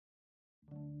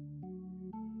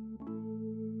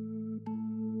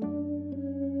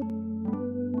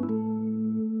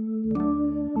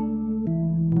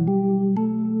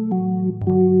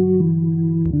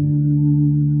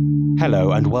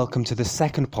Hello and welcome to the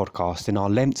second podcast in our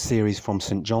Lent series from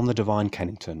St John the Divine,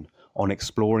 Kennington, on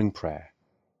exploring prayer.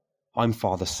 I'm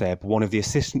Fr Seb, one of the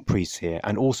assistant priests here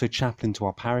and also chaplain to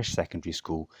our parish secondary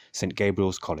school, St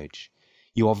Gabriel's College.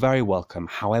 You are very welcome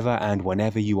however and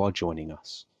whenever you are joining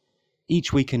us.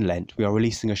 Each week in Lent we are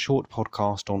releasing a short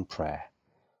podcast on prayer.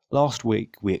 Last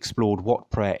week we explored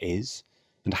what prayer is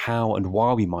and how and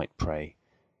why we might pray,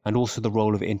 and also the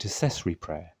role of intercessory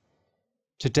prayer.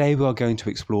 Today we are going to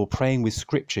explore praying with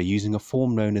Scripture using a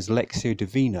form known as Lectio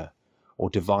Divina, or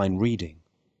divine reading.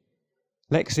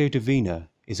 Lectio Divina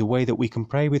is a way that we can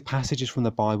pray with passages from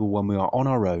the Bible when we are on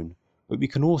our own, but we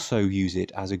can also use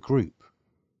it as a group.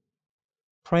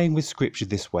 Praying with Scripture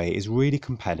this way is really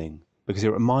compelling because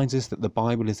it reminds us that the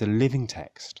Bible is a living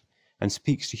text and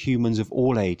speaks to humans of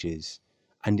all ages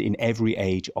and in every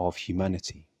age of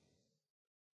humanity.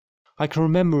 I can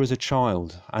remember as a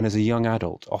child and as a young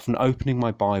adult often opening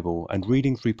my Bible and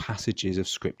reading through passages of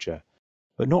Scripture,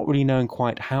 but not really knowing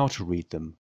quite how to read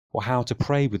them or how to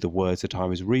pray with the words that I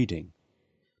was reading.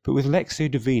 But with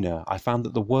Lectio Divina I found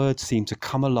that the words seemed to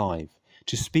come alive,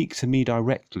 to speak to me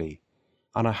directly,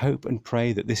 and I hope and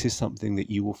pray that this is something that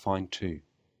you will find too.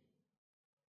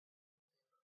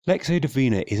 Lectio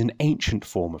Divina is an ancient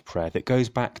form of prayer that goes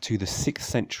back to the 6th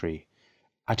century,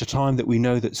 at a time that we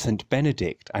know that St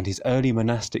Benedict and his early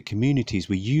monastic communities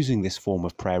were using this form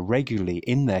of prayer regularly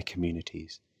in their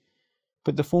communities.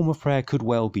 But the form of prayer could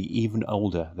well be even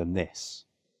older than this.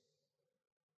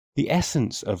 The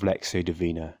essence of Lectio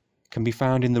Divina can be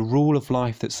found in the rule of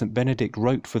life that St Benedict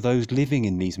wrote for those living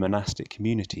in these monastic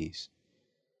communities.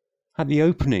 At the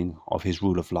opening of his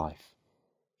rule of life,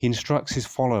 he instructs his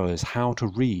followers how to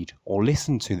read or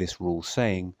listen to this rule,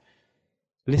 saying,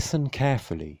 "Listen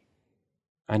carefully,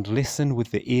 and listen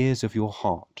with the ears of your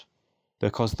heart,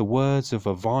 because the words of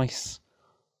advice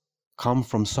come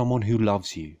from someone who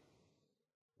loves you.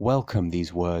 Welcome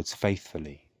these words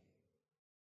faithfully."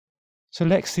 So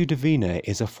Lectio Divina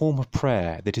is a form of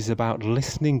prayer that is about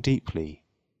listening deeply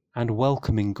and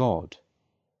welcoming God.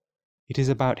 It is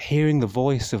about hearing the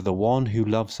voice of the one who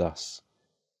loves us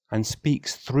and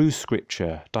speaks through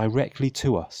Scripture directly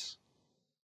to us.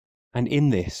 And in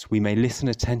this we may listen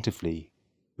attentively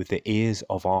with the ears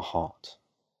of our heart.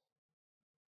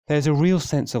 There's a real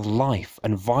sense of life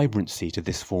and vibrancy to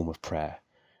this form of prayer,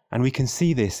 and we can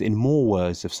see this in more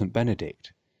words of St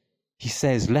Benedict. He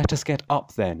says, "Let us get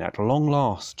up then at long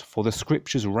last, for the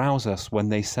Scriptures rouse us when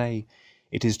they say,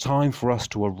 it is time for us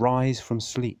to arise from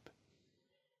sleep.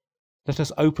 Let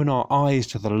us open our eyes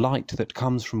to the light that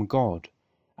comes from God,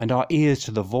 and our ears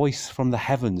to the voice from the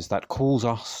heavens that calls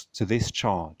us to this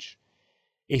charge.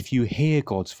 If you hear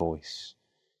God's voice,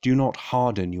 do not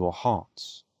harden your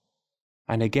hearts.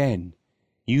 And again,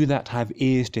 you that have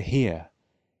ears to hear,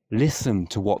 listen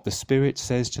to what the Spirit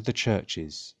says to the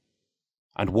churches.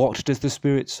 And what does the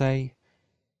Spirit say?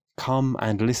 Come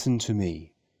and listen to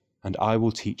me, and I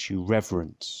will teach you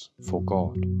reverence for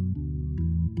God."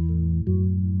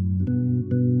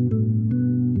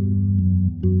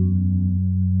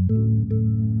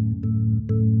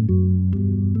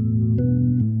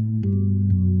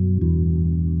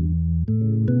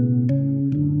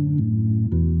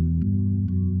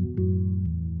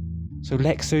 So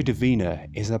Lectio Divina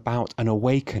is about an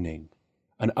awakening,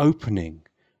 an opening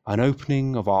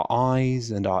of our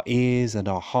eyes and our ears and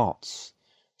our hearts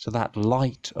to that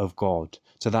light of God,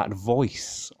 to that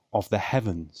voice of the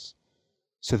heavens,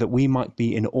 so that we might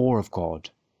be in awe of God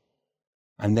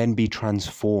and then be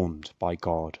transformed by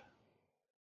God.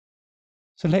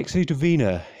 So Lectio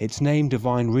Divina, its name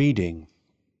divine reading,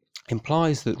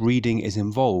 implies that reading is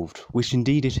involved, which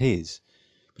indeed it is.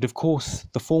 But of course,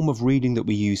 the form of reading that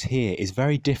we use here is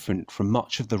very different from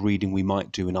much of the reading we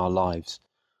might do in our lives,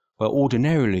 where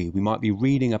ordinarily we might be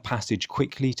reading a passage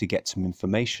quickly to get some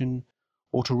information,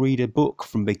 or to read a book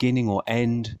from beginning or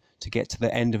end to get to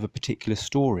the end of a particular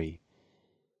story.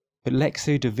 But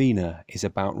Lectio Divina is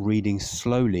about reading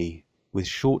slowly with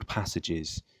short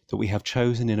passages that we have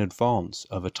chosen in advance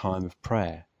of a time of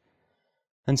prayer,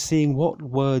 and seeing what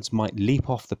words might leap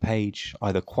off the page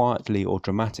either quietly or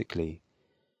dramatically,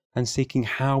 and seeking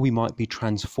how we might be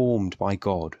transformed by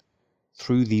God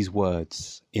through these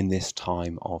words in this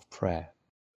time of prayer.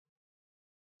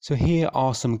 So here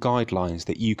are some guidelines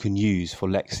that you can use for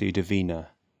Lectio Divina.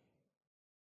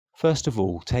 First of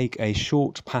all, take a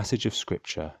short passage of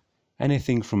Scripture,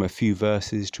 anything from a few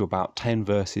verses to about 10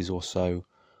 verses or so,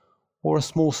 or a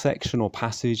small section or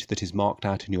passage that is marked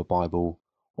out in your Bible,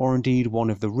 or indeed one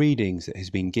of the readings that has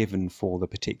been given for the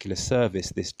particular service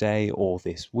this day or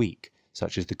this week,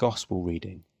 such as the Gospel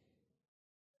reading.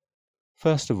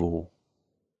 First of all,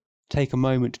 take a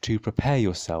moment to prepare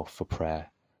yourself for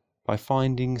prayer by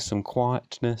finding some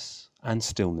quietness and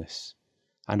stillness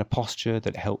and a posture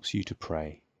that helps you to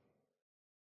pray.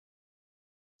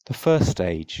 The first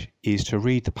stage is to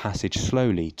read the passage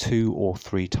slowly 2 or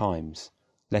 3 times,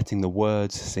 letting the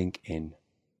words sink in.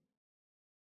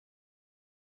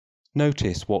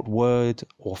 Notice what word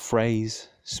or phrase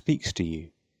speaks to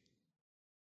you.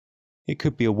 It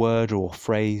could be a word or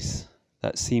phrase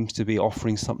that seems to be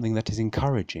offering something that is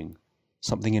encouraging,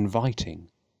 something inviting,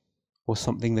 or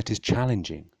something that is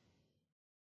challenging.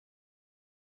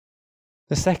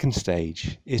 The second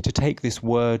stage is to take this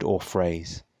word or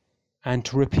phrase and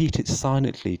to repeat it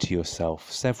silently to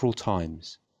yourself several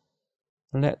times.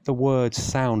 Let the words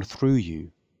sound through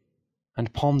you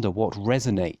and ponder what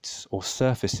resonates or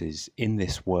surfaces in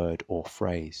this word or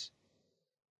phrase.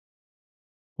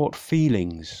 What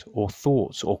feelings or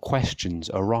thoughts or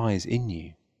questions arise in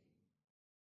you?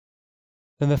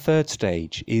 Then the third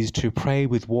stage is to pray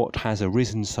with what has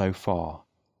arisen so far,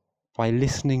 by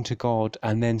listening to God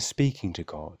and then speaking to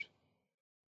God.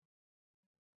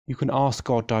 You can ask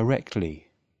God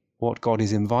directly what God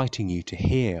is inviting you to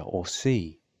hear or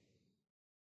see.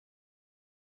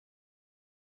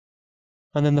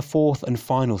 And then the fourth and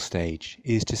final stage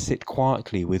is to sit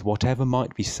quietly with whatever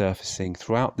might be surfacing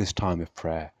throughout this time of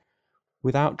prayer,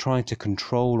 without trying to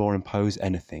control or impose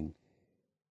anything.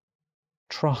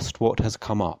 Trust what has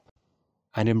come up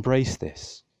and embrace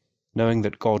this, knowing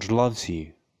that God loves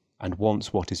you and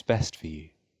wants what is best for you.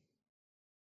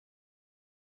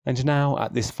 And now,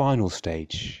 at this final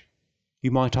stage,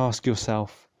 you might ask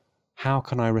yourself, how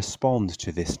can I respond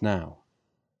to this now?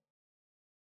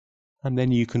 And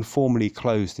then you can formally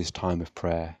close this time of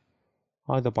prayer,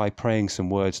 either by praying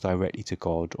some words directly to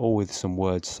God or with some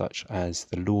words such as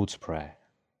the Lord's Prayer.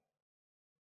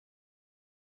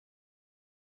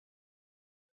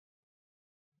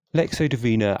 Lectio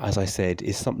Divina, as I said,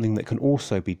 is something that can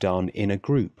also be done in a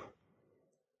group.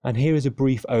 And here is a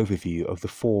brief overview of the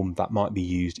form that might be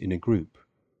used in a group.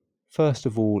 First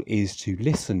of all is to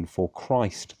listen for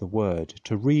Christ the Word,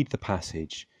 to read the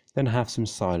passage, then have some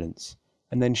silence,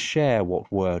 and then share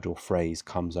what word or phrase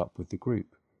comes up with the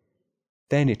group.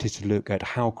 Then it is to look at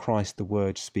how Christ the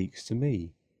Word speaks to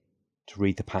me, to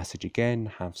read the passage again,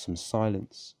 have some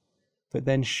silence, but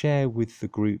then share with the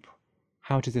group,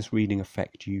 how does this reading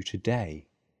affect you today?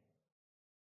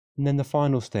 And then the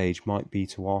final stage might be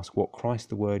to ask what Christ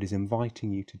the Word is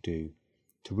inviting you to do,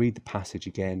 to read the passage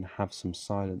again, have some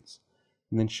silence,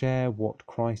 and then share what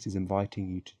Christ is inviting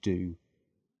you to do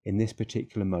in this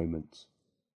particular moment,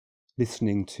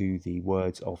 listening to the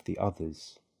words of the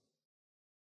others,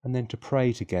 and then to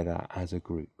pray together as a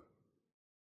group.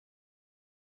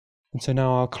 And so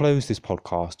now I'll close this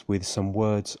podcast with some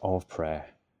words of prayer.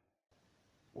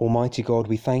 Almighty God,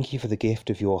 we thank you for the gift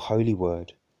of your holy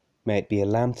word. May it be a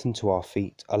lamp unto our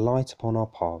feet, a light upon our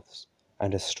paths,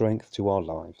 and a strength to our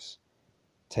lives.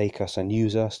 Take us and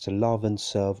use us to love and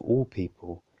serve all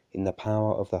people in the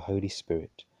power of the Holy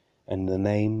Spirit, and in the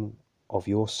name of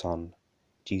your Son,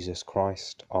 Jesus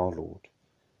Christ our Lord.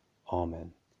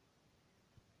 Amen.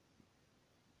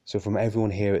 So from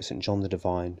everyone here at St. John the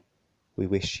Divine, we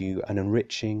wish you an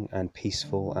enriching and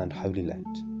peaceful and holy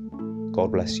Lent.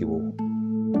 God bless you all.